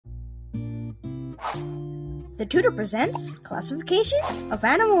The Tutor presents classification of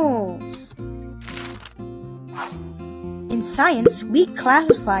animals. In science, we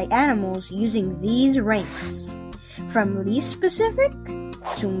classify animals using these ranks, from least specific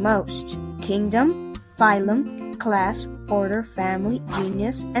to most: kingdom, phylum, class, order, family,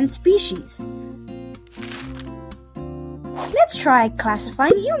 genus, and species. Let's try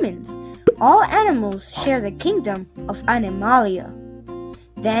classifying humans. All animals share the kingdom of Animalia.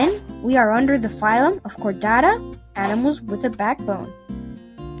 Then, we are under the phylum of Chordata, animals with a backbone.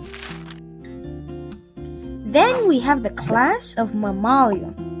 Then we have the class of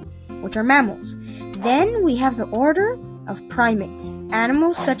Mammalia, which are mammals. Then we have the order of primates,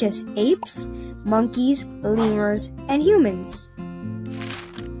 animals such as apes, monkeys, lemurs, and humans.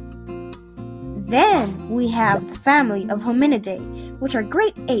 Then we have the family of Hominidae, which are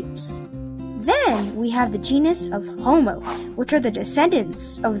great apes. Then we have the genus of Homo, which are the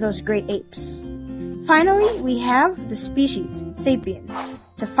descendants of those great apes. Finally, we have the species, Sapiens.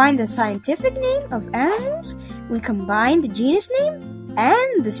 To find the scientific name of animals, we combine the genus name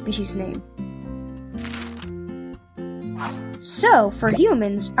and the species name. So, for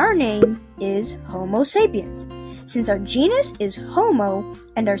humans, our name is Homo sapiens. Since our genus is Homo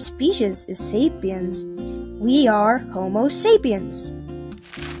and our species is Sapiens, we are Homo sapiens.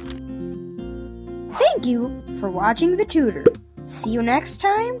 Thank you for watching The Tutor. See you next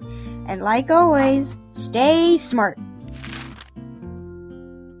time, and like always, stay smart.